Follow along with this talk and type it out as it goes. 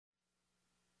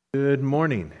Good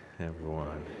morning,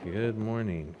 everyone. Good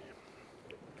morning.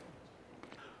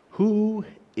 Who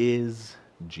is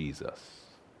Jesus?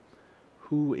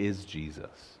 Who is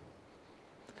Jesus?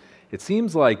 It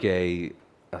seems like a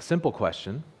simple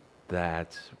question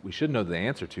that we should know the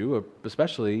answer to,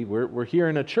 especially we're here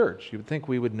in a church. You would think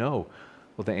we would know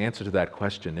what the answer to that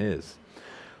question is.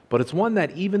 But it's one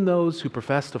that even those who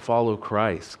profess to follow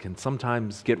Christ can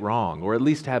sometimes get wrong, or at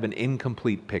least have an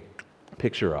incomplete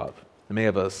picture of. They may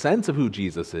have a sense of who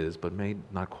Jesus is, but may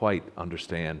not quite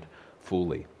understand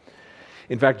fully.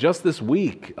 In fact, just this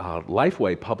week,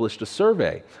 Lifeway published a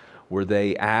survey where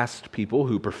they asked people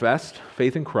who professed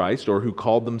faith in Christ or who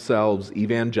called themselves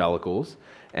evangelicals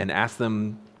and asked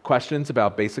them questions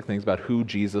about basic things about who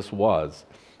Jesus was,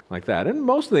 like that. And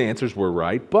most of the answers were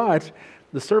right, but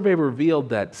the survey revealed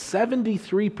that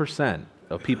 73%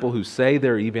 of people who say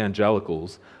they're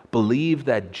evangelicals believe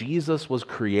that Jesus was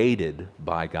created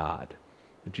by God.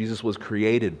 That Jesus was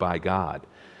created by God.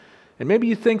 And maybe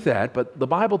you think that, but the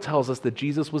Bible tells us that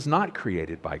Jesus was not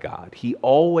created by God. He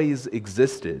always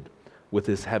existed with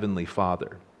his heavenly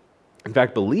Father. In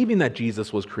fact, believing that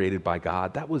Jesus was created by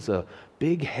God, that was a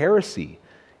big heresy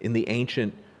in the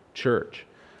ancient church.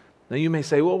 Now you may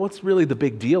say, well, what's really the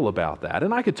big deal about that?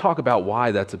 And I could talk about why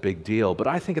that's a big deal, but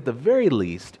I think at the very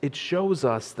least, it shows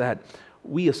us that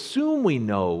we assume we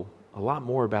know a lot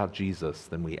more about Jesus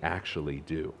than we actually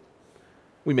do.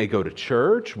 We may go to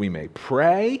church, we may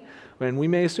pray, and we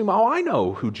may assume, oh, I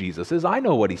know who Jesus is. I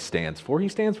know what he stands for. He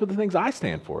stands for the things I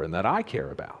stand for and that I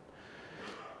care about.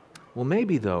 Well,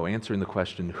 maybe, though, answering the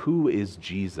question, who is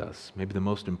Jesus, maybe the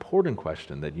most important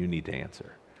question that you need to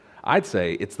answer. I'd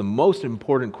say it's the most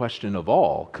important question of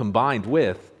all, combined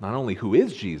with not only who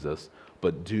is Jesus,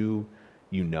 but do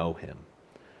you know him?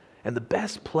 And the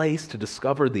best place to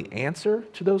discover the answer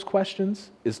to those questions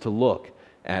is to look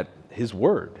at his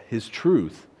word, his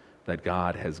truth that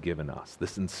God has given us,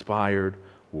 this inspired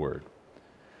word.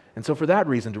 And so for that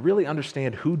reason, to really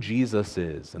understand who Jesus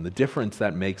is and the difference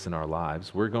that makes in our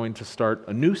lives, we're going to start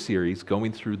a new series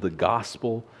going through the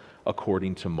gospel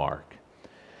according to Mark.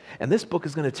 And this book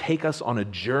is going to take us on a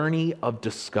journey of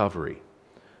discovery.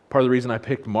 Part of the reason I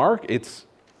picked Mark, it's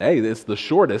the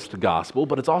shortest gospel,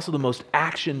 but it's also the most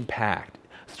action-packed.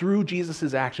 Through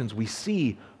Jesus' actions, we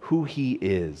see who he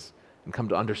is and come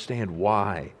to understand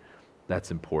why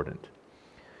that's important.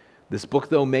 This book,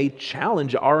 though, may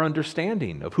challenge our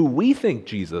understanding of who we think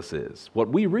Jesus is. What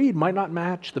we read might not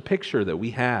match the picture that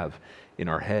we have in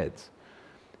our heads.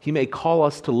 He may call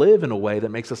us to live in a way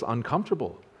that makes us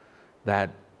uncomfortable,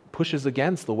 that pushes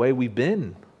against the way we've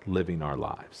been living our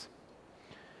lives.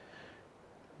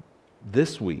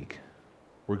 This week,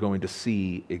 we're going to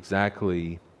see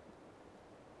exactly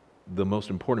the most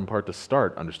important part to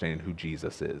start understanding who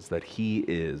Jesus is, that he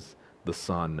is the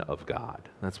Son of God.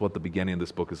 That's what the beginning of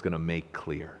this book is going to make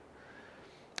clear.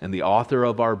 And the author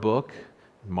of our book,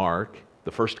 Mark,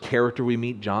 the first character we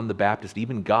meet, John the Baptist,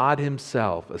 even God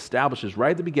himself establishes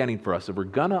right at the beginning for us, if we're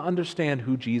going to understand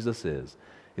who Jesus is,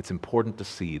 it's important to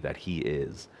see that he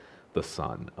is the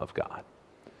Son of God.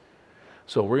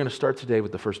 So we're going to start today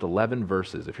with the first 11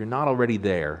 verses. If you're not already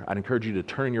there, I'd encourage you to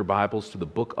turn your Bibles to the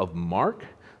book of Mark,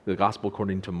 the Gospel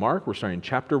according to Mark. We're starting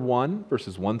chapter 1,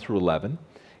 verses 1 through 11.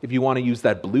 If you want to use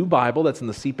that blue Bible that's in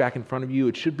the seat back in front of you,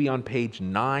 it should be on page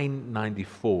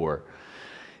 994.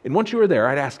 And once you are there,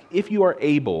 I'd ask, if you are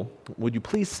able, would you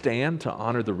please stand to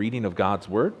honor the reading of God's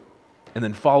Word, and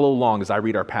then follow along as I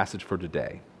read our passage for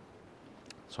today.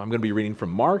 So I'm going to be reading from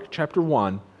Mark chapter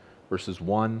 1, verses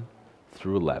 1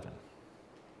 through 11.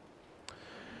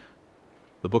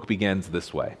 The book begins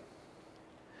this way.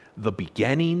 The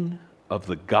beginning of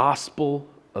the gospel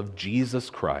of Jesus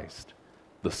Christ,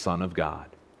 the Son of God.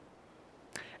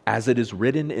 As it is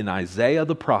written in Isaiah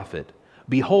the prophet,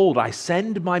 behold, I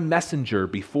send my messenger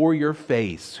before your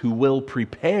face who will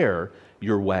prepare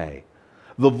your way.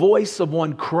 The voice of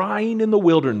one crying in the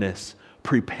wilderness,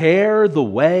 prepare the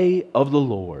way of the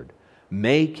Lord.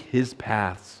 Make his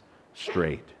paths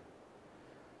straight.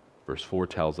 Verse 4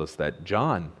 tells us that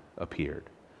John appeared,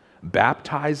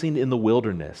 baptizing in the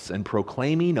wilderness and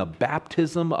proclaiming a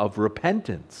baptism of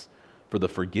repentance for the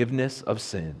forgiveness of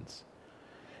sins.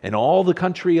 And all the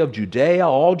country of Judea,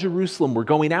 all Jerusalem, were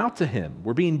going out to him,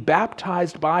 were being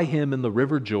baptized by him in the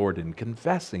river Jordan,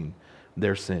 confessing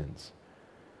their sins.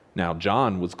 Now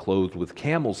John was clothed with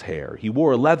camel's hair. He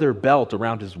wore a leather belt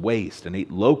around his waist and ate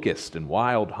locust and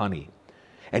wild honey.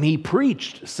 And he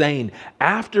preached, saying,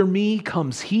 after me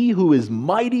comes he who is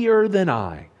mightier than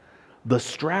I, the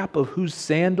strap of whose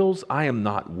sandals I am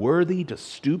not worthy to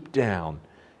stoop down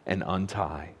and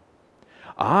untie.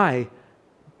 I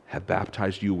have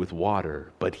baptized you with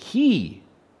water, but he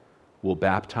will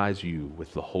baptize you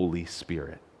with the Holy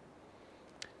Spirit.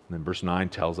 And then verse 9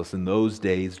 tells us, in those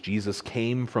days Jesus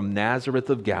came from Nazareth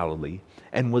of Galilee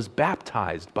and was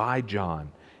baptized by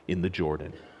John in the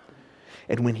Jordan.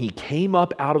 And when he came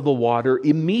up out of the water,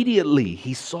 immediately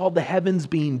he saw the heavens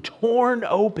being torn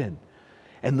open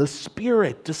and the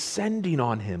Spirit descending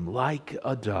on him like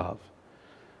a dove.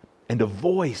 And a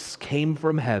voice came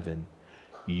from heaven,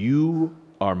 "You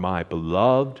are my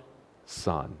beloved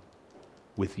Son.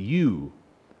 With you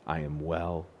I am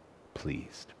well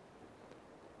pleased."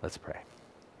 Let's pray.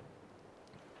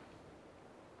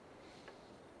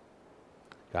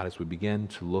 God, as we begin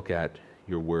to look at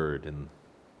your word in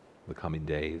the coming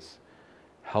days,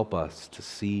 help us to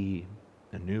see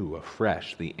anew,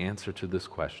 afresh, the answer to this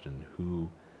question: who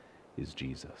is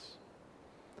Jesus?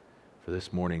 For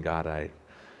this morning, God, I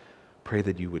pray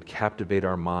that you would captivate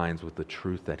our minds with the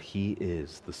truth that he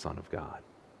is the Son of God.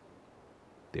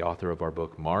 The author of our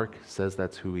book, Mark, says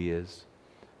that's who he is.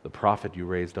 The prophet you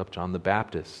raised up, John the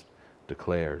Baptist,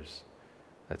 declares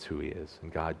that's who he is.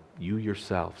 And God, you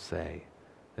yourself say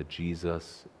that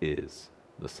Jesus is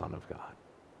the Son of God.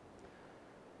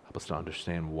 Help us to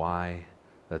understand why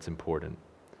that's important,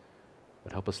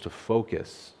 but help us to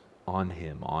focus on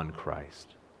him, on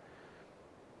Christ.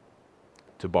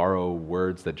 To borrow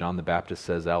words that John the Baptist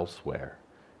says elsewhere,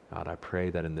 God, I pray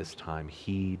that in this time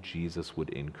he, Jesus, would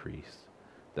increase,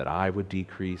 that I would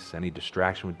decrease, any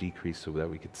distraction would decrease, so that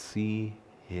we could see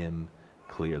him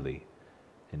clearly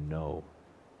and know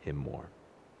him more.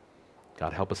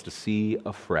 God, help us to see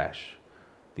afresh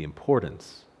the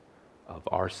importance of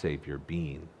our Savior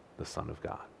being the Son of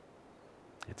God.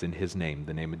 It's in his name,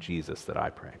 the name of Jesus, that I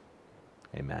pray.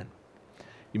 Amen.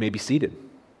 You may be seated.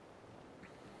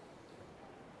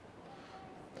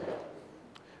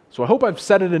 So I hope I've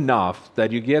said it enough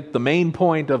that you get the main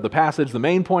point of the passage. The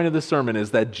main point of this sermon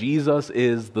is that Jesus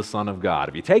is the Son of God.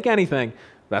 If you take anything,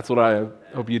 that's what I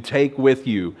hope you take with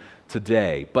you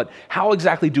today. But how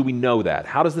exactly do we know that?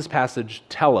 How does this passage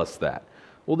tell us that?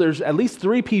 Well, there's at least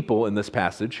three people in this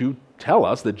passage who tell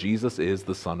us that Jesus is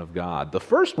the Son of God. The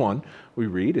first one we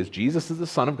read is Jesus is the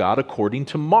Son of God according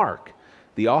to Mark,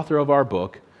 the author of our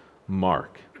book,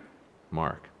 Mark.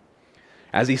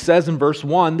 As he says in verse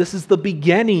 1, this is the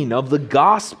beginning of the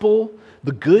gospel,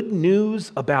 the good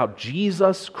news about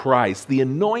Jesus Christ, the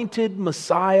anointed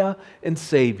Messiah and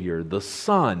Savior, the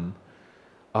Son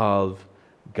of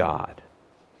God.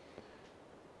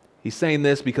 He's saying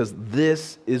this because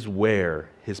this is where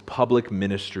his public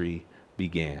ministry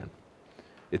began.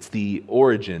 It's the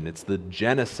origin, it's the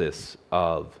genesis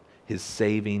of his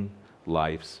saving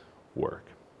life's work.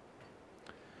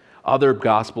 Other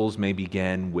gospels may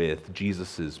begin with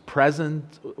Jesus'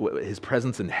 presence, his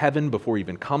presence in heaven before he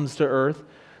even comes to earth.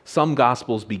 Some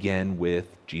gospels begin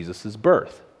with Jesus'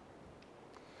 birth.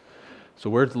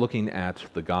 So we're looking at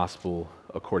the gospel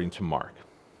according to Mark.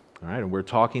 All right, and we're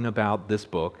talking about this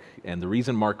book, and the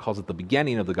reason Mark calls it the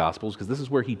beginning of the Gospels is because this is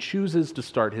where he chooses to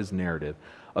start his narrative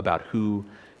about who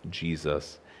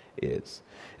Jesus is.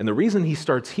 And the reason he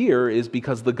starts here is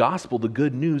because the gospel, the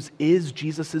good news, is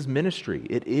Jesus' ministry.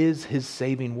 It is his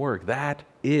saving work. That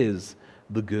is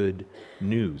the good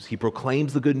news. He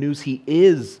proclaims the good news. He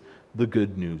is the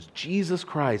good news. Jesus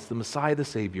Christ, the Messiah, the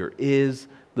Savior, is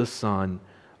the Son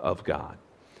of God.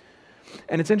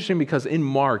 And it's interesting because in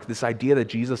Mark, this idea that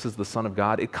Jesus is the Son of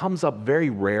God, it comes up very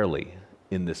rarely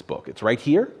in this book. It's right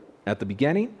here at the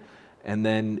beginning, and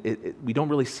then we don't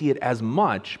really see it as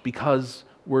much because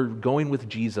we're going with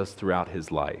Jesus throughout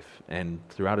his life. And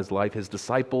throughout his life, his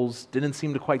disciples didn't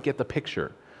seem to quite get the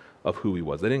picture of who he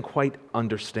was. They didn't quite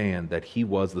understand that he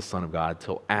was the Son of God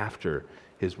till after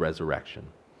his resurrection.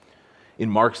 In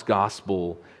Mark's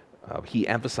gospel, he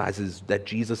emphasizes that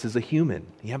Jesus is a human.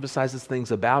 He emphasizes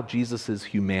things about Jesus'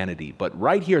 humanity. But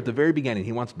right here at the very beginning,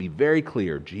 he wants to be very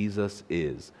clear: Jesus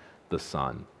is the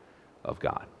Son of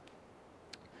God.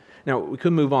 Now, we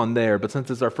could move on there, but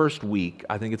since it's our first week,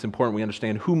 I think it's important we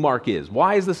understand who Mark is.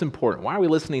 Why is this important? Why are we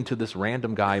listening to this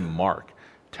random guy, Mark,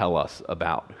 tell us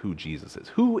about who Jesus is?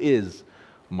 Who is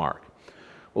Mark?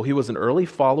 Well, he was an early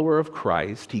follower of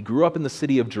Christ. He grew up in the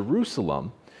city of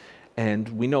Jerusalem, and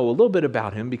we know a little bit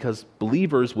about him because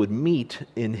believers would meet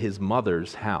in his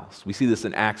mother's house. We see this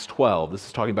in Acts 12. This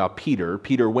is talking about Peter.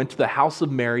 Peter went to the house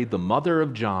of Mary, the mother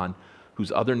of John,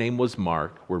 whose other name was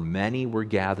Mark, where many were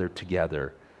gathered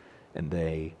together, and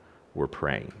they were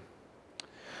praying.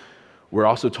 We're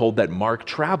also told that Mark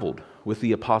traveled with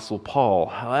the Apostle Paul.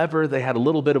 However, they had a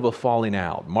little bit of a falling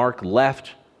out. Mark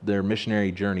left their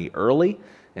missionary journey early,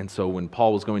 and so when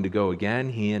Paul was going to go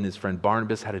again, he and his friend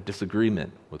Barnabas had a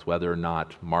disagreement with whether or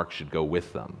not Mark should go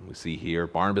with them. We see here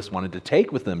Barnabas wanted to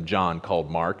take with them John,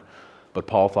 called Mark, but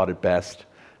Paul thought it best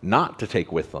not to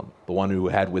take with them the one who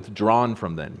had withdrawn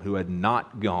from them, who had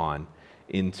not gone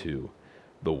into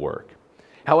the work.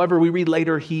 However, we read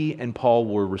later he and Paul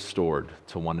were restored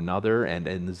to one another, and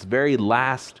in this very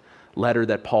last letter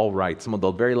that Paul writes, some of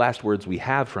the very last words we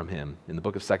have from him in the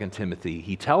book of 2 Timothy,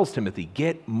 he tells Timothy,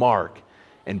 "Get Mark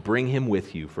and bring him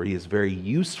with you, for he is very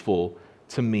useful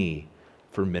to me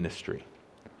for ministry."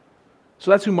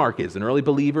 So that's who Mark is, an early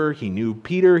believer. He knew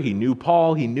Peter, he knew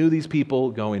Paul, he knew these people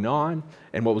going on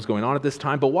and what was going on at this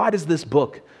time. But why does this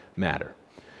book matter?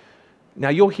 Now,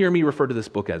 you'll hear me refer to this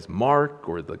book as Mark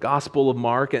or the Gospel of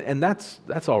Mark, and that's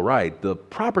all right. The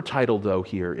proper title, though,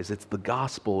 here is it's the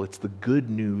Gospel, it's the good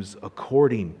news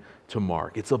according to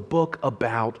Mark. It's a book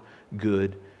about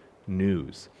good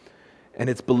news. And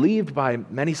it's believed by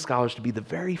many scholars to be the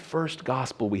very first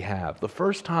gospel we have. The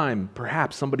first time,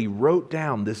 perhaps, somebody wrote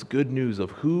down this good news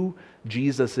of who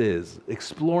Jesus is,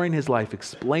 exploring his life,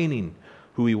 explaining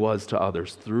who he was to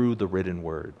others through the written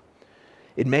word.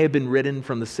 It may have been written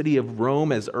from the city of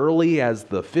Rome as early as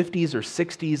the 50s or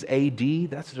 60s AD.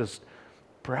 That's just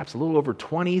perhaps a little over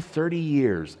 20, 30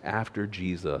 years after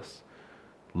Jesus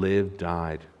lived,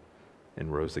 died,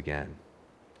 and rose again.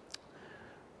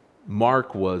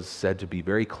 Mark was said to be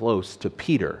very close to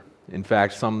Peter. In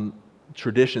fact, some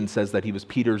tradition says that he was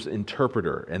Peter's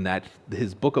interpreter, and that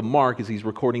his book of Mark is he's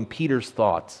recording Peter's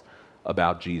thoughts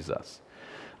about Jesus.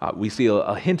 We see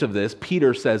a hint of this.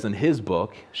 Peter says in his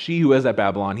book, "She who is at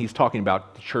Babylon," he's talking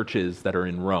about the churches that are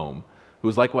in Rome, "who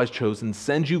is likewise chosen,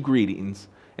 sends you greetings,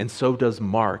 and so does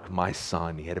Mark, my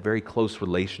son." He had a very close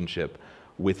relationship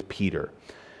with Peter.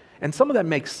 And some of that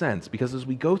makes sense, because as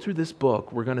we go through this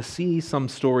book, we're going to see some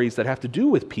stories that have to do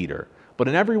with Peter. But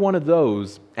in every one of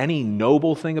those, any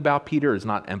noble thing about Peter is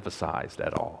not emphasized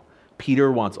at all.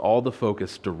 Peter wants all the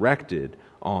focus directed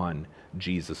on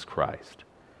Jesus Christ.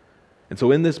 And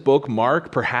so in this book,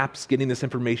 Mark, perhaps getting this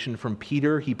information from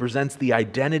Peter, he presents the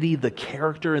identity, the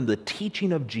character, and the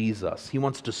teaching of Jesus. He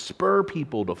wants to spur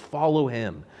people to follow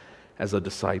him as a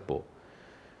disciple.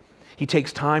 He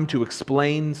takes time to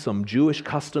explain some Jewish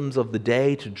customs of the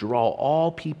day to draw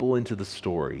all people into the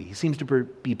story. He seems to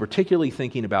be particularly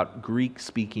thinking about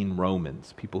Greek-speaking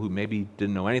Romans, people who maybe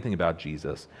didn't know anything about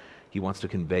Jesus. He wants to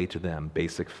convey to them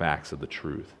basic facts of the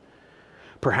truth.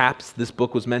 Perhaps this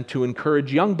book was meant to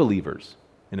encourage young believers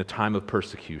in a time of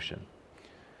persecution.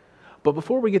 But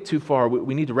before we get too far,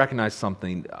 we need to recognize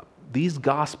something. These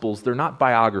Gospels, they're not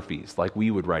biographies like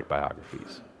we would write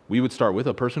biographies. We would start with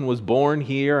a person was born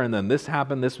here, and then this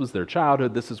happened, this was their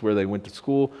childhood, this is where they went to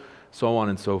school, so on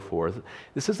and so forth.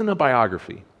 This isn't a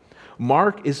biography.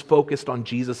 Mark is focused on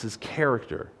Jesus'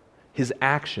 character, his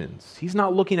actions. He's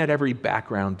not looking at every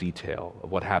background detail of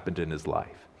what happened in his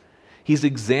life. He's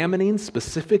examining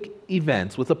specific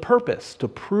events with a purpose to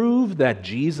prove that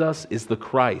Jesus is the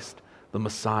Christ, the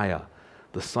Messiah,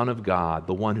 the Son of God,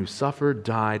 the one who suffered,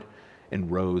 died, and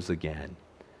rose again.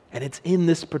 And it's in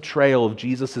this portrayal of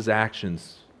Jesus'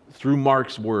 actions through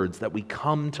Mark's words that we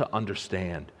come to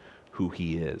understand who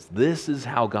he is. This is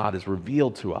how God has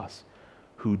revealed to us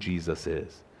who Jesus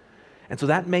is. And so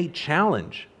that may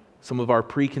challenge some of our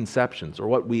preconceptions or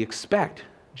what we expect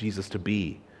Jesus to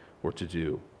be or to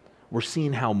do. We're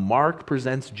seeing how Mark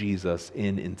presents Jesus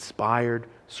in inspired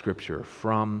scripture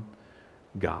from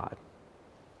God.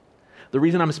 The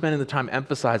reason I'm spending the time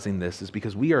emphasizing this is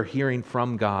because we are hearing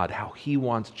from God how he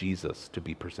wants Jesus to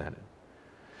be presented.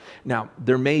 Now,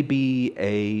 there may be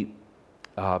a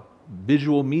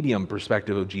visual medium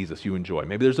perspective of Jesus you enjoy.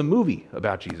 Maybe there's a movie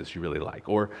about Jesus you really like,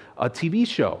 or a TV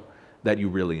show that you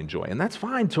really enjoy. And that's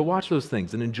fine to watch those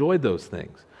things and enjoy those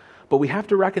things. But we have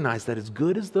to recognize that as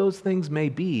good as those things may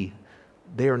be,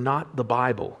 they are not the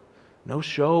Bible. No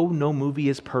show, no movie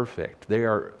is perfect. They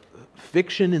are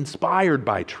fiction inspired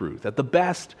by truth. At the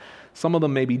best, some of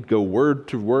them maybe go word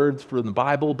to words from the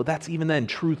Bible, but that's even then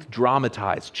truth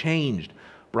dramatized, changed,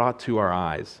 brought to our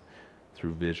eyes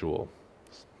through visual.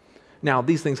 Now,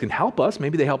 these things can help us.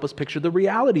 Maybe they help us picture the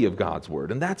reality of God's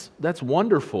word, and that's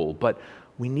wonderful, but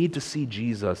we need to see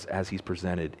Jesus as he's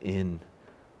presented in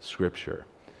Scripture.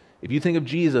 If you think of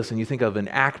Jesus and you think of an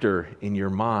actor in your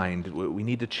mind, we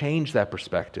need to change that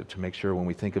perspective to make sure when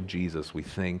we think of Jesus, we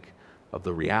think of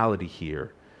the reality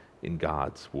here in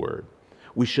God's Word.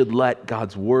 We should let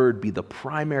God's Word be the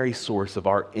primary source of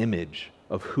our image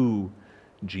of who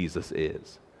Jesus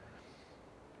is.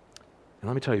 And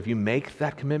let me tell you, if you make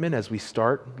that commitment as we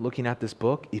start looking at this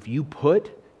book, if you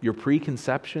put your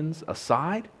preconceptions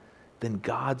aside, then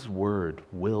God's Word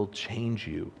will change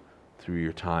you through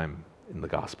your time in the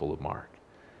Gospel of Mark.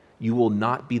 You will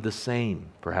not be the same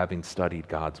for having studied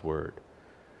God's Word.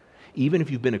 Even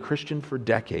if you've been a Christian for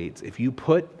decades, if you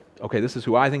put okay, this is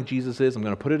who I think Jesus is, I'm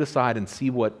going to put it aside and see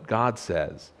what God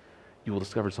says, you will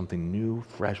discover something new,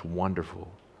 fresh,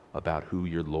 wonderful about who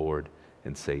your Lord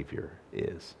and Savior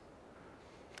is.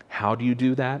 How do you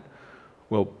do that?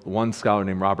 Well, one scholar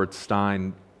named Robert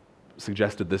Stein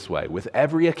suggested this way: with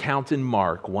every account in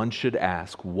Mark, one should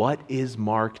ask, what is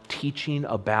Mark teaching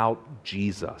about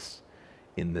Jesus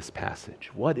in this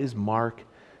passage? What is Mark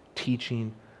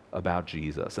teaching about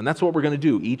Jesus? And that's what we're going to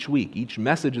do each week. Each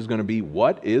message is going to be,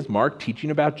 what is Mark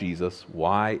teaching about Jesus?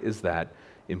 Why is that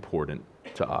important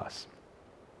to us?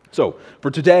 So,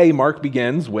 for today, Mark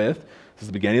begins with, this is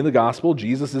the beginning of the gospel,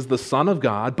 Jesus is the Son of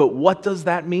God, but what does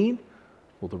that mean?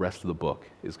 Well, the rest of the book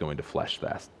is going to flesh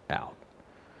that out.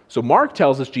 So Mark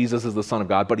tells us Jesus is the Son of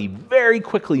God, but he very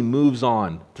quickly moves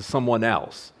on to someone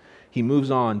else. He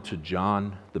moves on to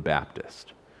John the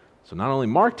Baptist. So not only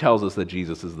Mark tells us that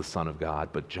Jesus is the Son of God,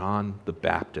 but John the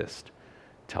Baptist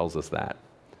tells us that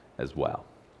as well.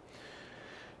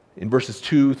 In verses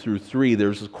 2 through 3,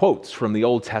 there's quotes from the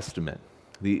Old Testament.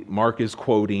 Mark is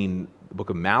quoting the book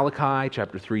of Malachi,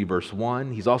 chapter 3, verse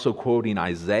 1. He's also quoting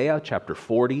Isaiah, chapter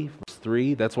 40, verse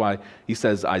 3. That's why he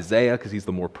says Isaiah, because he's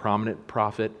the more prominent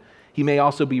prophet. He may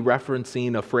also be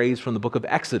referencing a phrase from the book of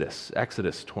Exodus,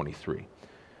 Exodus 23.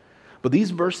 But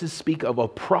these verses speak of a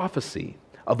prophecy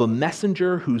of a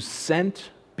messenger who's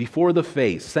sent before the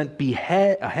face, sent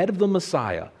ahead of the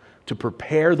Messiah to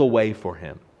prepare the way for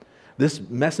him. This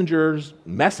messenger's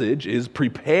message is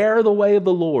prepare the way of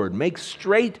the Lord, make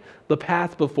straight the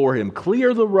path before him,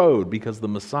 clear the road because the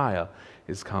Messiah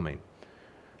is coming.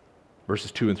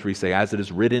 Verses 2 and 3 say, as it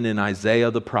is written in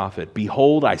Isaiah the prophet,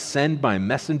 behold, I send my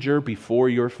messenger before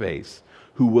your face,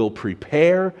 who will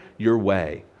prepare your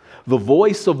way. The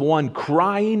voice of one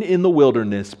crying in the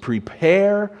wilderness,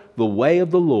 prepare the way of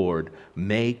the Lord,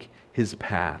 make his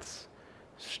paths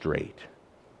straight.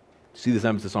 See this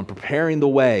emphasis on preparing the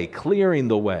way, clearing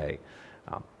the way.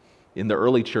 In the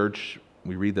early church,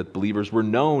 we read that believers were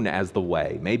known as the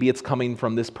way. Maybe it's coming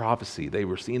from this prophecy. They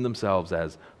were seeing themselves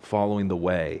as following the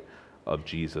way of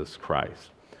Jesus Christ.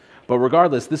 But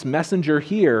regardless, this messenger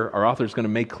here, our author is going to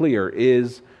make clear,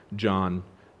 is John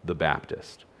the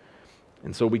Baptist.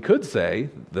 And so we could say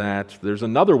that there's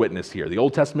another witness here. The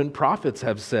Old Testament prophets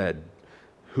have said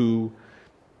who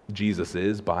Jesus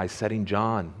is by setting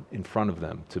John in front of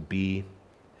them to be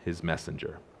his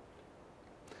messenger.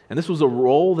 And this was a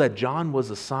role that John was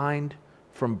assigned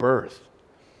from birth.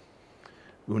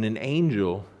 When an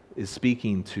angel is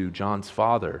speaking to John's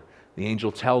father, the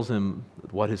angel tells him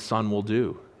what his son will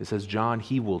do. It says, John,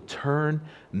 he will turn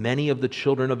many of the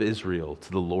children of Israel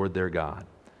to the Lord their God.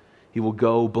 He will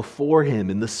go before him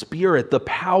in the spirit, the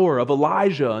power of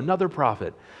Elijah, another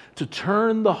prophet, to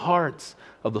turn the hearts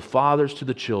of the fathers to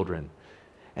the children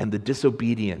and the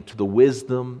disobedient to the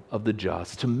wisdom of the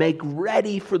just, to make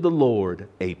ready for the Lord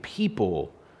a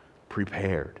people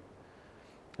prepared.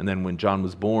 And then when John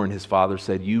was born, his father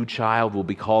said, you, child, will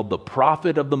be called the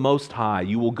prophet of the Most High.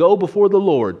 You will go before the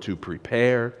Lord to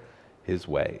prepare his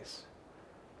ways.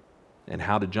 And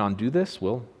how did John do this?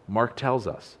 Well, Mark tells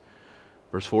us.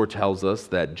 Verse 4 tells us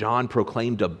that John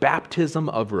proclaimed a baptism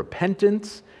of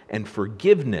repentance and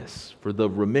forgiveness for the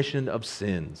remission of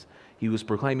sins. He was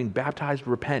proclaiming, baptized,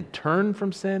 repent, turn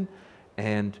from sin,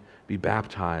 and be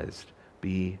baptized,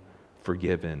 be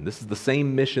forgiven. This is the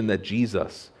same mission that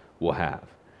Jesus will have.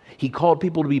 He called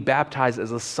people to be baptized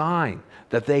as a sign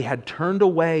that they had turned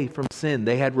away from sin,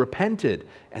 they had repented,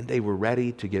 and they were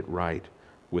ready to get right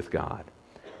with God.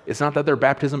 It's not that their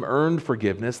baptism earned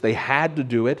forgiveness, they had to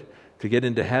do it to get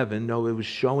into heaven. No, it was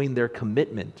showing their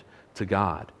commitment to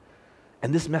God.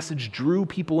 And this message drew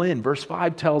people in. Verse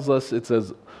 5 tells us, it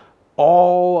says,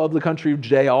 all of the country of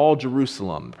Judea, all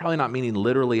Jerusalem, probably not meaning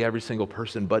literally every single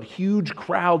person, but huge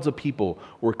crowds of people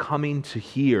were coming to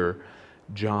hear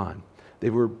John. They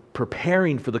were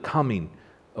preparing for the coming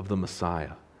of the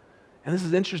Messiah. And this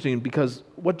is interesting because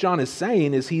what John is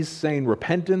saying is he's saying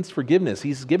repentance, forgiveness.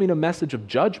 He's giving a message of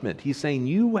judgment. He's saying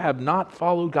you have not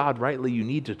followed God rightly, you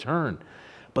need to turn.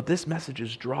 But this message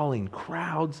is drawing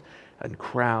crowds and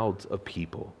crowds of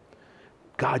people.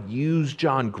 God used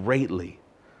John greatly,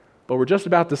 but we're just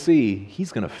about to see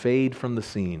he's going to fade from the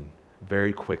scene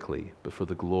very quickly before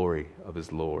the glory of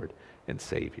his Lord and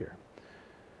Savior.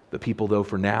 The people, though,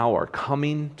 for now are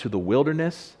coming to the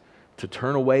wilderness to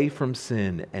turn away from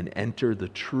sin and enter the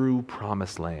true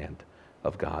promised land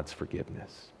of God's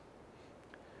forgiveness.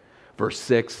 Verse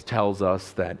 6 tells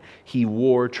us that he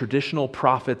wore traditional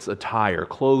prophet's attire,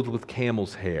 clothed with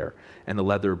camel's hair and a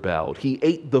leather belt. He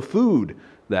ate the food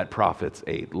that prophets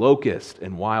ate, locust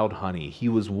and wild honey. He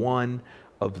was one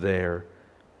of their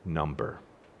number.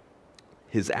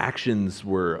 His actions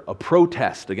were a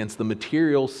protest against the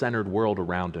material-centered world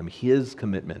around him. His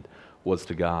commitment was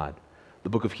to God. The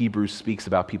book of Hebrews speaks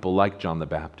about people like John the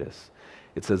Baptist.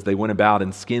 It says they went about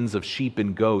in skins of sheep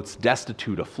and goats,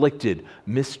 destitute, afflicted,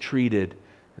 mistreated.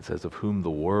 It says of whom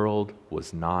the world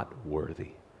was not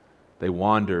worthy. They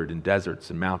wandered in deserts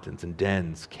and mountains and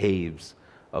dens, caves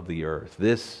of the earth.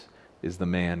 This is the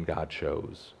man God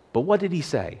chose. But what did he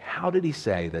say? How did he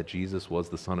say that Jesus was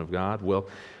the Son of God? Well,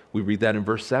 we read that in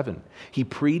verse 7. He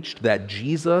preached that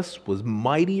Jesus was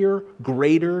mightier,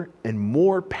 greater, and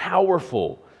more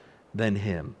powerful than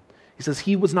him. He says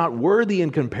he was not worthy in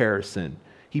comparison.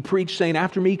 He preached saying,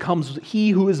 after me comes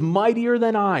he who is mightier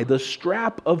than I, the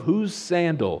strap of whose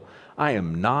sandal I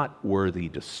am not worthy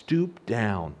to stoop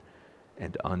down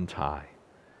and untie.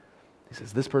 He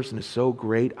says, this person is so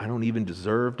great, I don't even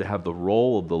deserve to have the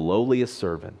role of the lowliest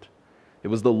servant. It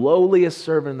was the lowliest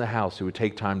servant in the house who would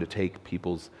take time to take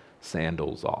people's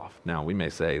sandals off. Now, we may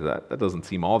say that doesn't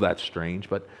seem all that strange,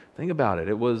 but think about it.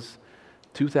 It was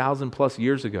 2,000 plus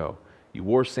years ago. You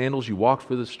wore sandals, you walked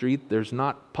for the street. There's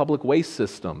not public waste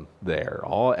system there.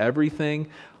 Everything,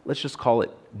 let's just call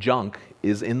it junk,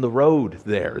 is in the road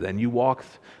there. Then you walk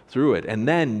through it. And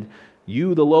then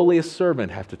you, the lowliest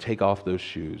servant, have to take off those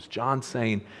shoes. John's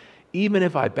saying, even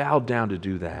if I bowed down to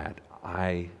do that,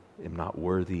 I am not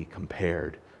worthy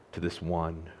compared to this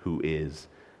one who is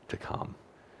to come.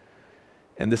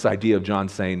 And this idea of John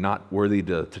saying not worthy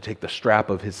to take the strap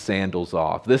of his sandals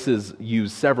off, this is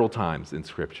used several times in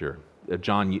Scripture.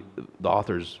 The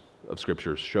authors of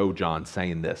Scripture show John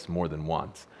saying this more than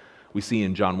once. We see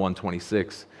in John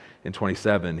 1:26 and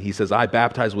 27, he says, I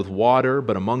baptize with water,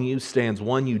 but among you stands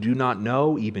one you do not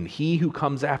know, even he who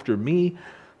comes after me,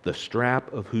 the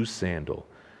strap of whose sandal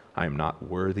I am not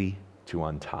worthy to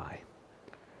untie.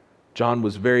 John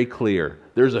was very clear.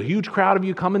 There's a huge crowd of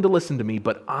you coming to listen to me,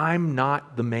 but I'm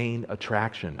not the main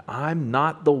attraction. I'm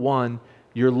not the one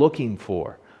you're looking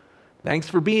for. Thanks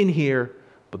for being here,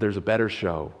 but there's a better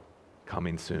show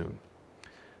coming soon.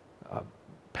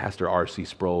 Pastor R.C.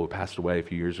 Sproul, who passed away a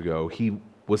few years ago,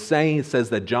 it says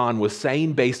that John was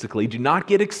saying basically, do not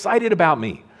get excited about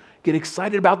me. Get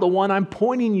excited about the one I'm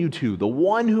pointing you to, the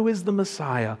one who is the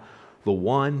Messiah, the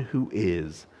one who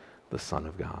is the Son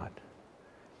of God.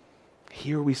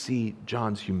 Here we see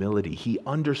John's humility. He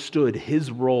understood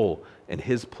his role and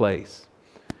his place.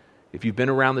 If you've been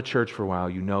around the church for a while,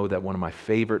 you know that one of my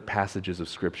favorite passages of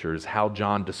Scripture is how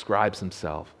John describes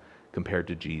himself compared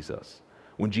to Jesus.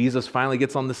 When Jesus finally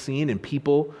gets on the scene and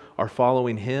people are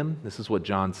following him, this is what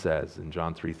John says in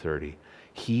John 3:30.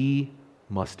 He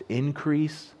must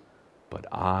increase,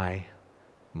 but I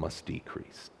must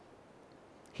decrease.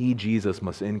 He, Jesus,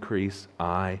 must increase,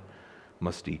 I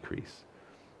must decrease.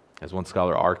 As one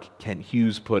scholar, R. Kent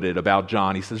Hughes, put it about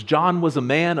John, he says, John was a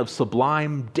man of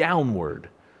sublime downward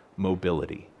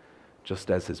mobility,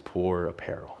 just as his poor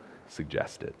apparel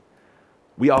suggested.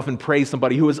 We often praise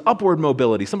somebody who has upward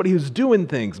mobility, somebody who's doing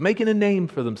things, making a name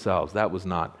for themselves. That was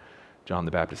not John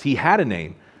the Baptist. He had a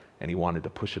name, and he wanted to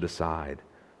push it aside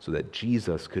so that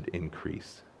Jesus could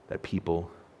increase, that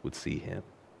people would see him.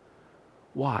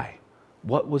 Why?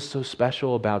 What was so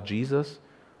special about Jesus?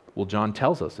 Well, John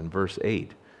tells us in verse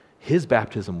 8, his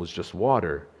baptism was just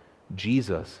water.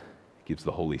 Jesus gives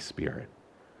the Holy Spirit.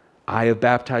 I have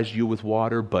baptized you with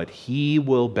water, but he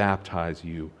will baptize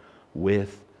you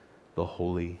with the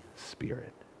Holy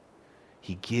Spirit.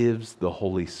 He gives the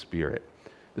Holy Spirit.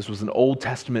 This was an Old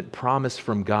Testament promise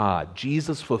from God.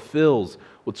 Jesus fulfills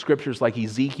what scriptures like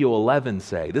Ezekiel 11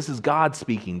 say. This is God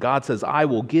speaking. God says, I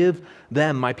will give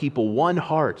them, my people, one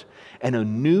heart, and a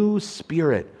new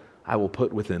spirit I will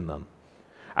put within them.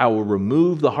 I will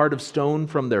remove the heart of stone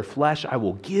from their flesh. I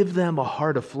will give them a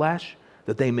heart of flesh,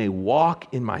 that they may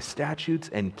walk in my statutes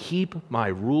and keep my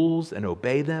rules and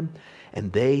obey them,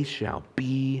 and they shall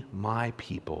be my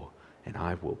people, and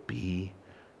I will be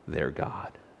their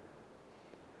God.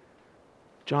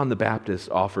 John the Baptist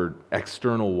offered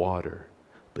external water,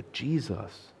 but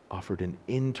Jesus offered an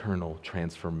internal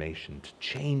transformation to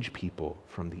change people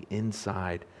from the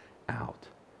inside out.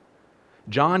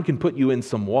 John can put you in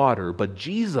some water, but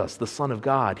Jesus, the Son of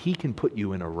God, he can put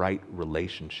you in a right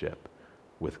relationship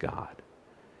with God.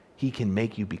 He can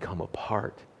make you become a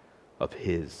part of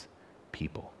his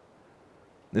people.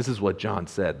 This is what John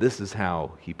said. This is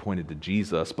how he pointed to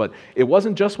Jesus. But it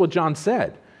wasn't just what John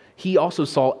said. He also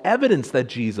saw evidence that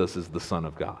Jesus is the Son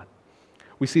of God.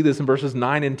 We see this in verses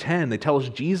 9 and 10. They tell us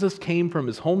Jesus came from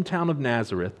his hometown of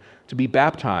Nazareth to be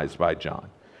baptized by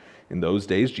John. In those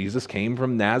days, Jesus came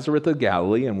from Nazareth of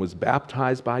Galilee and was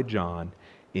baptized by John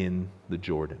in the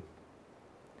Jordan.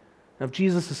 Now, if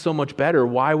Jesus is so much better,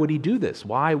 why would he do this?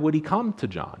 Why would he come to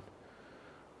John?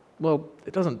 Well,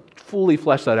 it doesn't fully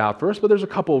flesh that out for us, but there's a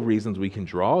couple of reasons we can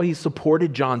draw. He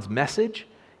supported John's message.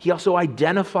 He also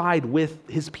identified with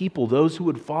his people, those who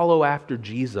would follow after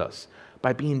Jesus,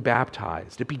 by being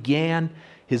baptized. It began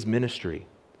his ministry.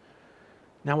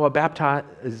 Now, while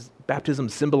baptism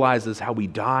symbolizes how we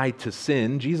die to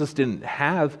sin, Jesus didn't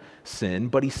have sin,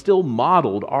 but he still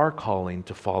modeled our calling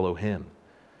to follow him.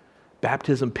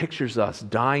 Baptism pictures us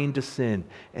dying to sin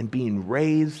and being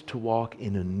raised to walk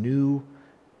in a new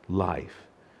life.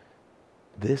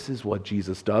 This is what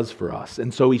Jesus does for us.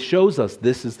 And so he shows us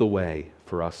this is the way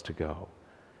for us to go.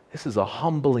 This is a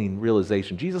humbling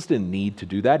realization. Jesus didn't need to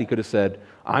do that. He could have said,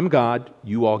 I'm God,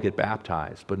 you all get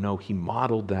baptized. But no, he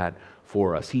modeled that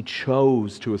for us. He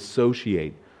chose to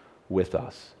associate with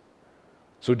us.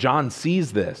 So John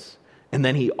sees this, and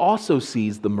then he also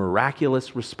sees the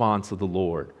miraculous response of the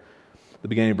Lord. The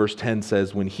beginning of verse 10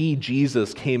 says, when he,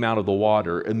 Jesus, came out of the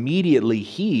water, immediately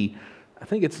he, I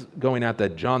think it's going at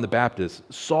that John the Baptist,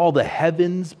 saw the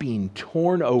heavens being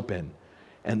torn open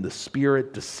and the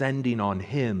Spirit descending on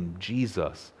him,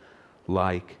 Jesus,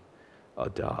 like a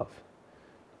dove.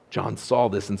 John saw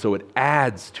this, and so it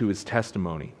adds to his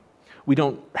testimony. We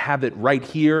don't have it right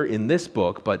here in this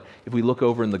book, but if we look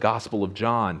over in the Gospel of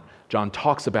John, John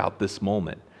talks about this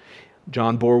moment.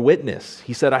 John bore witness.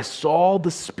 He said, I saw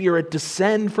the Spirit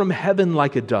descend from heaven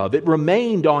like a dove. It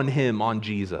remained on him, on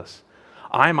Jesus.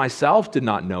 I myself did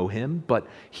not know him, but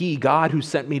he, God, who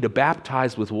sent me to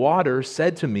baptize with water,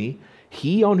 said to me,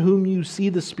 he on whom you see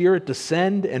the Spirit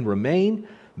descend and remain,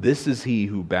 this is he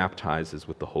who baptizes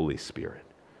with the Holy Spirit.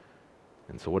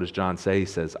 And so what does John say? He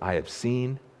says, I have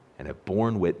seen and have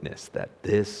borne witness that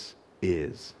this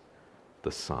is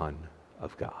the Son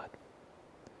of God.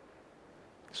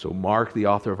 So Mark, the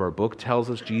author of our book, tells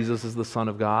us Jesus is the Son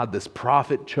of God. This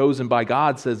prophet chosen by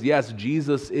God says, yes,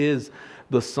 Jesus is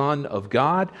the Son of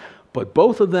God. But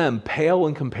both of them pale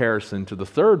in comparison to the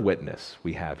third witness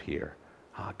we have here.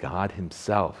 God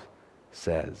himself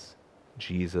says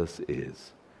Jesus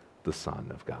is the Son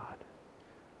of God,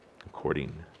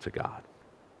 according to God.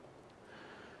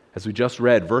 As we just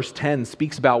read, verse 10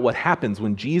 speaks about what happens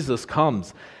when Jesus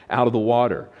comes out of the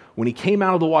water. When he came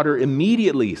out of the water,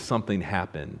 immediately something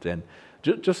happened. And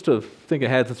just to think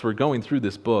ahead, since we're going through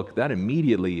this book, that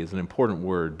immediately is an important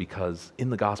word because in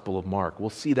the Gospel of Mark,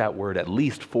 we'll see that word at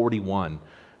least 41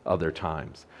 other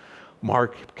times.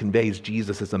 Mark conveys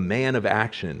Jesus as a man of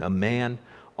action, a man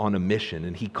on a mission,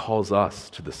 and he calls us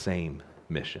to the same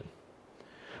mission.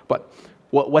 But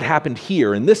what happened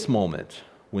here in this moment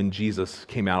when Jesus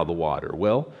came out of the water?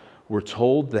 Well, we're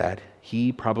told that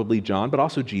he, probably John, but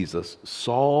also Jesus,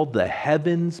 saw the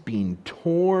heavens being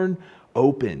torn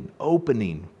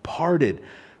opening, parted,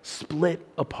 split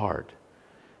apart.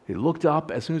 He looked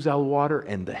up as soon as out of the water,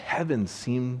 and the heavens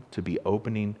seemed to be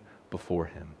opening before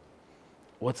him.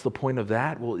 What's the point of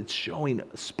that? Well, it's showing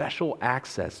special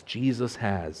access Jesus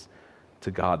has to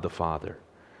God the Father.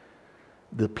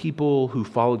 The people who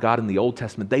followed God in the Old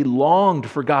Testament, they longed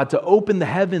for God to open the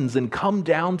heavens and come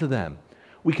down to them.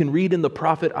 We can read in the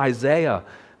prophet Isaiah,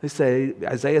 they say,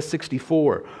 Isaiah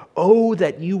 64, oh,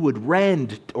 that you would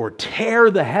rend or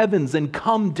tear the heavens and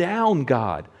come down,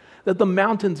 God, that the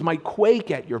mountains might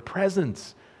quake at your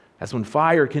presence. As when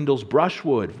fire kindles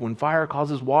brushwood, when fire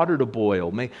causes water to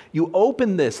boil, may you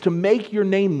open this to make your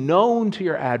name known to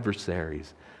your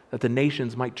adversaries, that the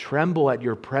nations might tremble at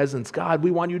your presence. God, we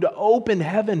want you to open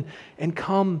heaven and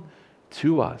come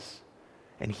to us.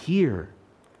 And here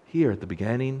at the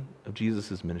beginning of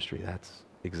Jesus' ministry, that's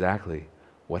exactly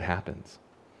what happens.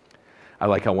 I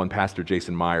like how one pastor,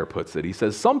 Jason Meyer, puts it. He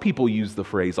says, some people use the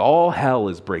phrase, all hell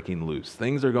is breaking loose.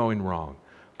 Things are going wrong.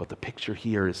 But the picture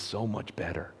here is so much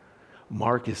better.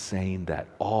 Mark is saying that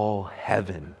all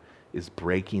heaven is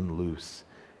breaking loose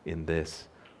in this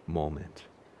moment.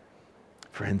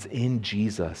 Friends, in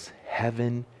Jesus,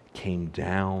 heaven came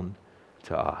down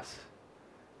to us.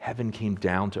 Heaven came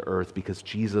down to earth because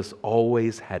Jesus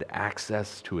always had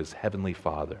access to his heavenly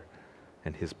Father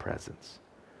and his presence.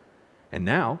 And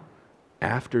now,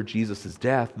 after Jesus'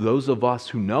 death, those of us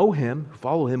who know him, who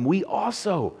follow him, we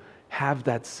also have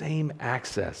that same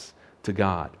access to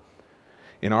God.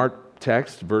 In our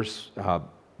text, verse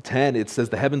 10, it says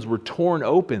the heavens were torn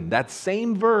open. That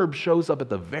same verb shows up at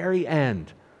the very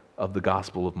end of the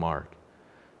Gospel of Mark.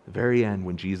 The very end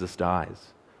when Jesus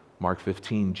dies. Mark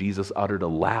 15, Jesus uttered a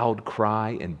loud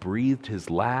cry and breathed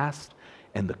his last,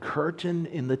 and the curtain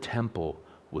in the temple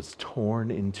was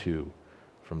torn in two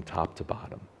from top to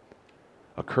bottom.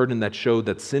 A curtain that showed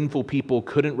that sinful people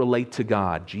couldn't relate to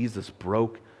God. Jesus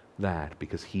broke that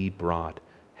because he brought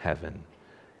heaven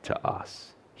to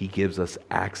us. He gives us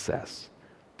access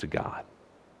to God.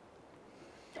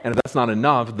 And if that's not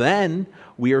enough, then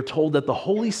we are told that the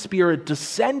Holy Spirit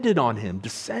descended on him,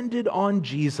 descended on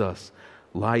Jesus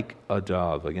like a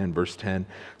dove. Again, verse 10,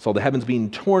 saw the heavens being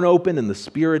torn open and the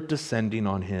Spirit descending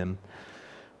on him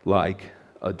like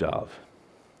a dove.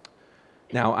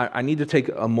 Now, I need to take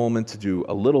a moment to do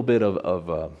a little bit of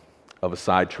a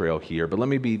side trail here, but let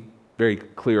me be very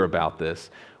clear about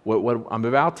this. What I'm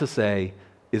about to say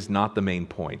is not the main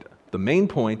point. The main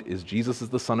point is Jesus is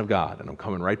the Son of God, and I'm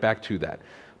coming right back to that.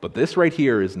 But this right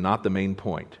here is not the main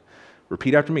point.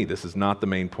 Repeat after me, this is not the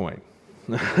main point.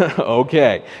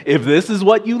 Okay, if this is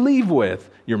what you leave with,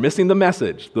 you're missing the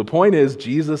message. The point is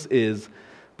Jesus is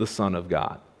the Son of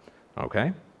God,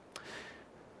 okay?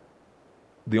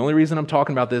 The only reason I'm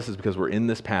talking about this is because we're in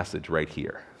this passage right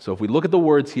here. So if we look at the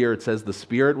words here, it says the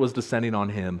Spirit was descending on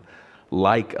him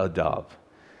like a dove.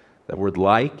 That word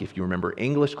like, if you remember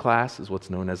English class, is what's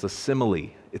known as a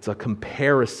simile. It's a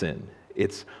comparison.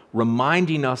 It's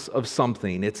reminding us of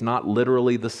something. It's not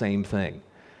literally the same thing.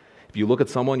 If you look at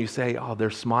someone, you say, oh, their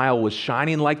smile was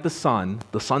shining like the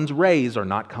sun's rays are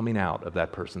not coming out of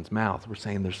that person's mouth. We're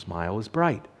saying their smile is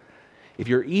bright. If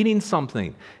you're eating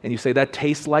something and you say that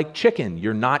tastes like chicken,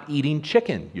 you're not eating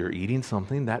chicken. You're eating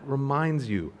something that reminds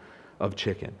you of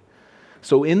chicken.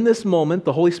 So in this moment,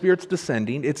 the Holy Spirit's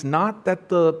descending. It's not that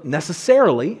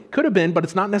could have been, but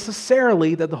it's not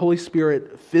necessarily that the Holy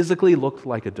Spirit physically looked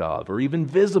like a dove or even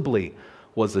visibly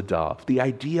was a dove. The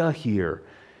idea here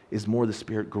is more the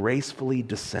Spirit gracefully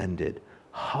descended,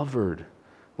 hovered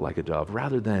like a dove,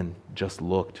 rather than just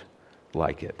looked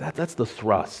like it. That's the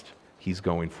thrust he's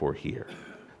going for here.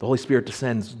 The Holy Spirit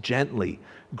descends gently,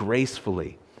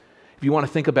 gracefully. If you want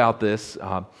to think about this,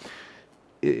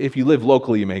 if you live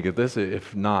locally, you may get this.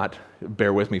 If not,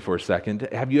 bear with me for a second.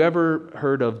 Have you ever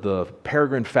heard of the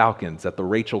Peregrine Falcons at the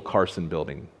Rachel Carson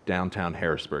building, downtown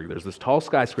Harrisburg? There's this tall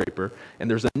skyscraper, and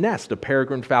there's a nest of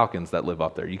peregrine falcons that live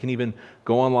up there. You can even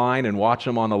go online and watch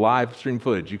them on the live stream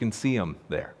footage. You can see them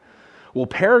there. Well,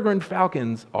 peregrine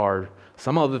falcons are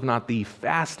some of, if not the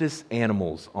fastest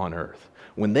animals on earth.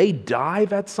 When they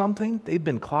dive at something, they've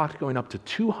been clocked going up to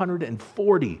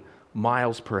 240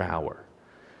 miles per hour.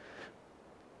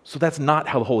 So that's not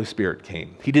how the Holy Spirit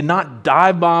came. He did not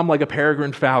dive bomb like a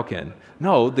peregrine falcon.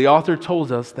 No, the author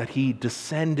told us that he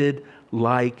descended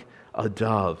like a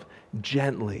dove,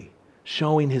 gently,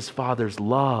 showing his Father's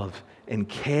love and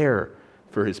care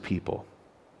for his people.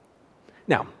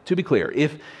 Now, to be clear,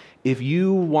 if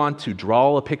you want to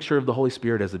draw a picture of the Holy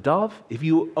Spirit as a dove, if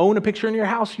you own a picture in your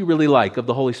house you really like of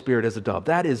the Holy Spirit as a dove,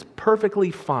 that is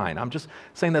perfectly fine. I'm just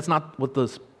saying that's not what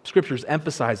the Scripture is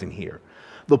emphasizing here.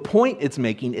 The point it's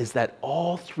making is that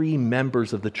all three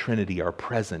members of the Trinity are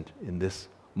present in this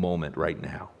moment right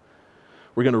now.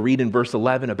 We're going to read in verse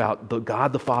 11 about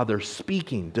God the Father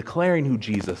speaking, declaring who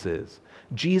Jesus is.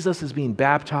 Jesus is being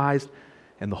baptized,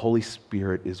 and the Holy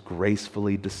Spirit is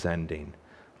gracefully descending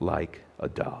like a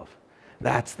dove.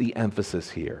 That's the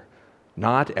emphasis here.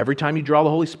 Not every time you draw the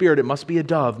Holy Spirit, it must be a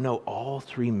dove. No, all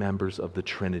three members of the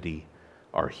Trinity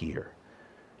are here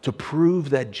to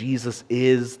prove that Jesus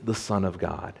is the Son of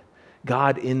God.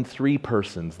 God in three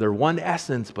persons. They're one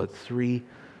essence, but three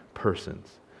persons.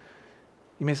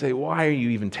 You may say, why are you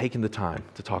even taking the time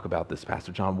to talk about this,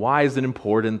 Pastor John? Why is it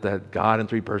important that God in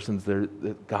three persons,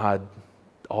 that God,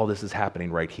 all this is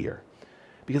happening right here?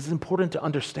 Because it's important to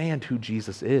understand who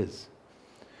Jesus is.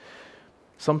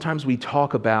 Sometimes we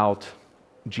talk about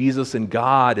Jesus and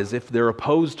God as if they're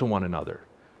opposed to one another.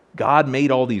 God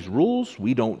made all these rules.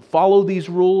 We don't follow these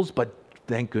rules, but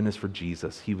thank goodness for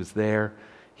Jesus. He was there.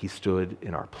 He stood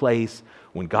in our place.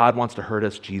 When God wants to hurt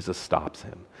us, Jesus stops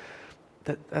him.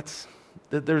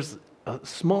 There's a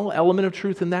small element of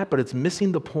truth in that, but it's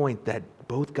missing the point that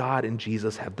both God and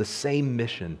Jesus have the same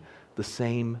mission, the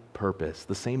same purpose,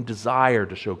 the same desire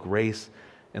to show grace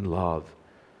and love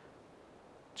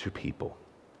to people.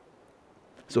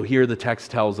 So here the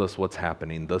text tells us what's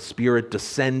happening. The Spirit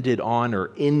descended on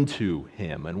or into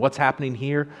him. And what's happening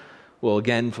here? Well,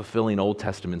 again, fulfilling Old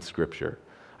Testament scripture.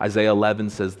 Isaiah 11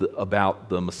 says about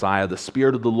the Messiah, the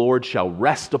Spirit of the Lord shall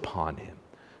rest upon him.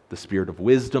 The Spirit of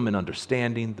wisdom and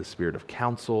understanding, the Spirit of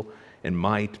counsel and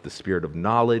might, the Spirit of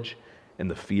knowledge and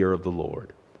the fear of the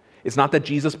Lord. It's not that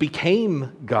Jesus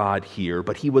became God here,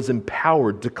 but he was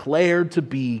empowered, declared to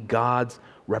be God's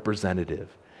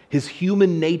representative. His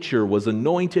human nature was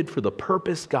anointed for the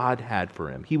purpose God had for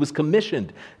him. He was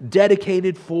commissioned,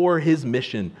 dedicated for his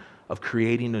mission of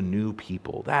creating a new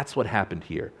people. That's what happened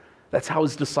here. That's how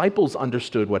his disciples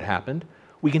understood what happened.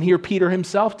 We can hear Peter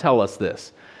himself tell us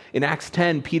this. In Acts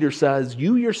 10, Peter says,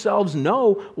 "You yourselves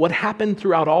know what happened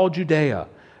throughout all Judea,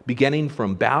 beginning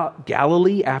from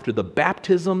Galilee after the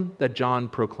baptism that John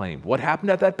proclaimed. What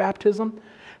happened at that baptism?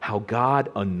 How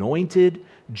God anointed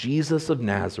Jesus of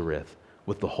Nazareth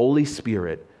with the Holy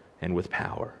Spirit and with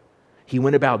power. He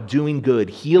went about doing good,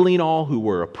 healing all who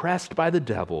were oppressed by the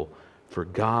devil, for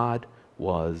God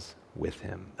was with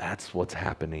him. That's what's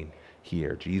happening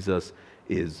here. Jesus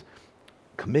is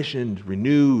commissioned,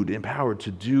 renewed, empowered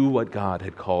to do what God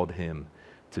had called him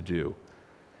to do.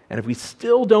 And if we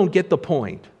still don't get the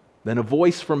point, then a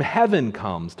voice from heaven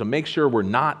comes to make sure we're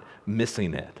not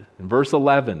missing it. In verse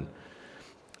 11,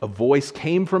 a voice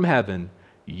came from heaven,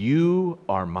 "You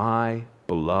are my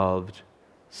beloved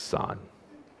Son.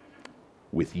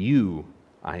 With you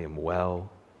I am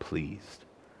well pleased."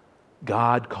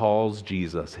 God calls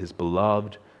Jesus his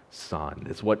beloved Son.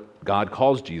 It's what God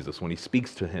calls Jesus when he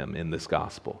speaks to him in this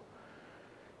gospel.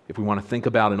 If we want to think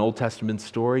about an Old Testament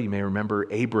story, you may remember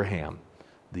Abraham,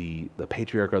 the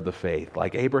patriarch of the faith.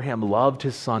 Like Abraham loved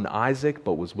his son Isaac,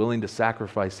 but was willing to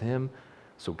sacrifice him,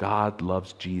 so God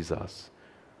loves Jesus,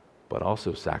 but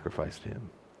also sacrificed him,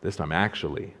 this time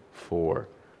actually for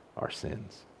our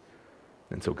sins.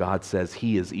 And so God says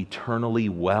he is eternally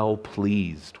well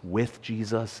pleased with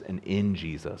Jesus and in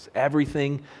Jesus.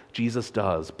 Everything Jesus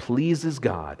does pleases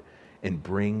God and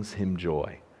brings him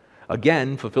joy.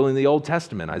 Again, fulfilling the Old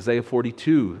Testament, Isaiah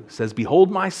 42 says,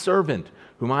 "Behold my servant,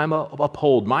 whom I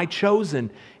uphold, my chosen,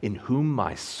 in whom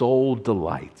my soul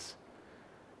delights."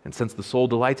 And since the soul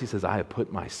delights, he says, "I have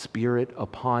put my spirit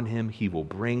upon him. He will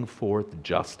bring forth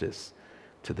justice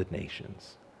to the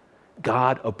nations."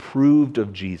 God approved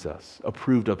of Jesus,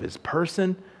 approved of his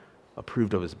person,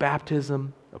 approved of his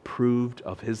baptism, approved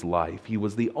of his life. He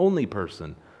was the only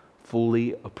person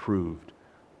fully approved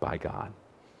by God.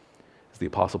 As the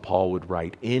Apostle Paul would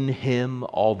write, "In him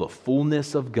all the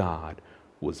fullness of God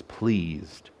was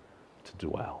pleased to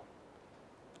dwell."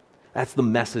 That's the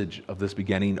message of this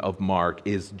beginning of Mark,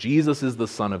 is Jesus is the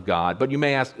Son of God. But you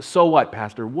may ask, so what,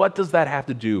 Pastor? What does that have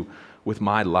to do with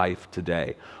my life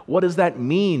today? What does that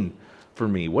mean for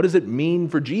me? What does it mean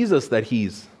for Jesus that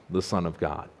he's the Son of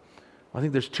God? Well, I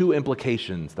think there's two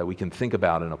implications that we can think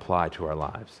about and apply to our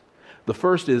lives. The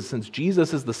first is, since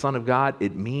Jesus is the Son of God,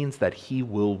 it means that he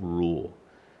will rule.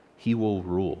 He will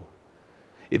rule.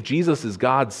 If Jesus is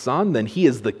God's Son, then he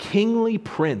is the kingly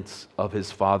prince of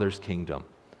his Father's kingdom.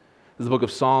 As the book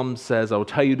of Psalms says, "I will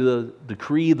tell you the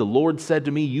decree, the Lord said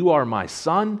to me, you are my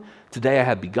son. Today I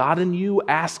have begotten you.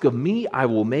 Ask of me, I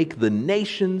will make the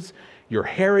nations your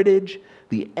heritage,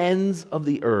 the ends of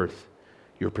the earth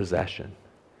your possession."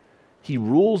 He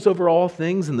rules over all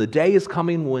things, and the day is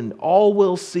coming when all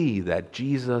will see that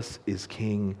Jesus is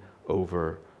king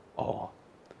over all.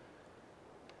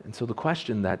 And so the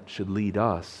question that should lead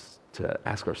us to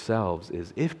ask ourselves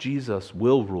is, if Jesus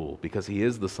will rule because he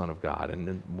is the Son of God, and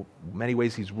in many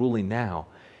ways he's ruling now,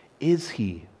 is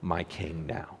he my king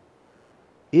now?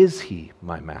 Is he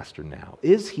my master now?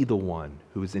 Is he the one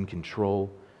who is in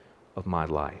control of my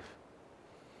life?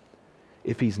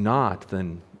 If he's not,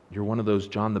 then you're one of those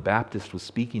John the Baptist was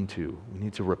speaking to. We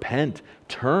need to repent,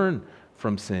 turn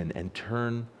from sin, and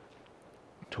turn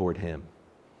toward him.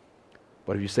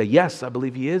 But if you say, yes, I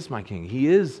believe he is my king, he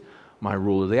is my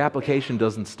ruler, the application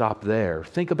doesn't stop there.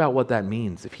 Think about what that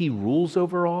means. If he rules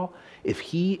over all, if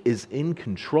he is in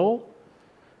control,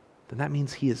 then that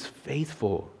means he is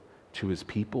faithful to his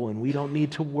people, and we don't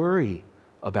need to worry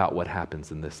about what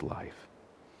happens in this life.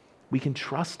 We can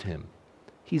trust him.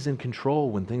 He's in control.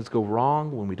 When things go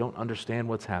wrong, when we don't understand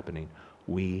what's happening,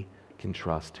 we can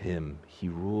trust him. He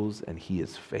rules and he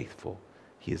is faithful.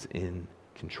 He is in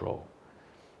control.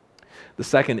 The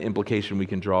second implication we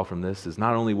can draw from this is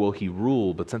not only will he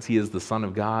rule, but since he is the Son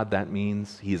of God, that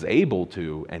means he is able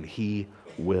to, and he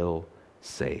will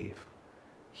save.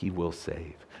 He will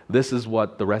save. This is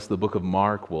what the rest of the book of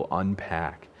Mark will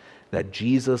unpack, that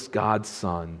Jesus, God's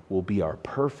Son, will be our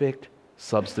perfect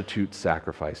substitute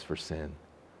sacrifice for sin.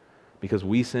 Because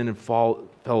we sinned and fell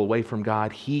away from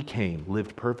God, he came,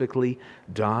 lived perfectly,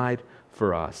 died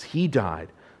for us. He died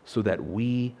so that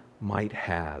we might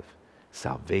have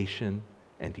salvation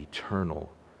and eternal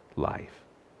life.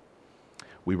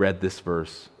 We read this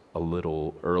verse a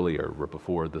little earlier,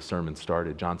 before the sermon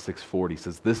started. John 6:40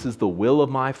 says, "This is the will of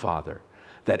my Father,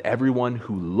 that everyone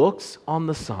who looks on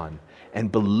the Son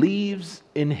and believes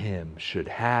in him should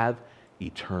have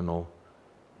eternal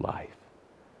life."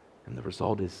 And the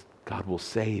result is God will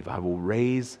save. I will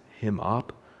raise him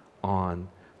up on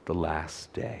the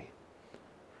last day.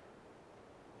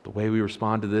 The way we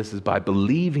respond to this is by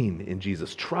believing in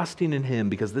Jesus, trusting in him,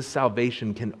 because this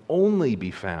salvation can only be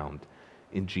found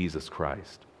in Jesus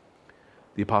Christ.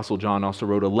 The Apostle John also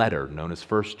wrote a letter known as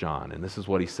 1 John, and this is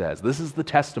what he says. This is the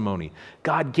testimony.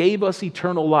 God gave us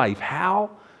eternal life.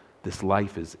 How? This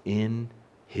life is in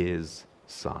his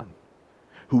Son.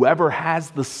 Whoever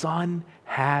has the Son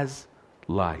has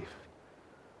life.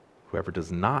 Whoever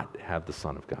does not have the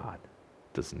Son of God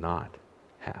does not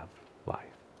have life.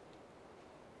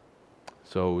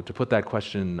 So to put that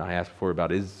question I asked before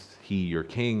about, is he your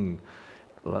king?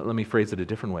 Let me phrase it a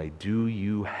different way. Do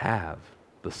you have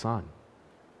the Son?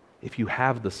 If you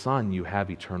have the Son, you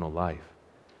have eternal life.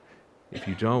 If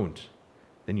you don't,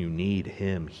 then you need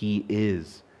him. He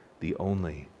is the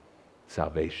only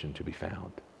salvation to be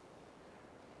found.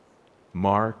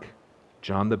 Mark,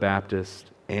 John the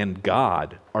Baptist, and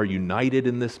God are united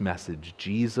in this message.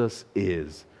 Jesus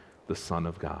is the Son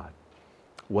of God.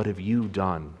 What have you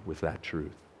done with that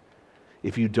truth?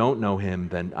 If you don't know him,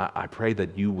 then I pray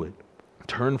that you would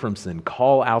turn from sin,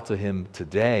 call out to him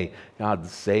today. God,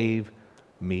 save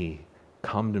me.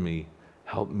 Come to me.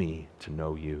 Help me to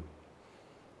know you.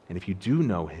 And if you do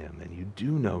know him and you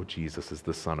do know Jesus is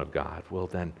the Son of God, well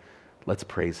then, let's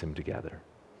praise him together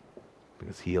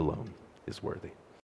because he alone is worthy.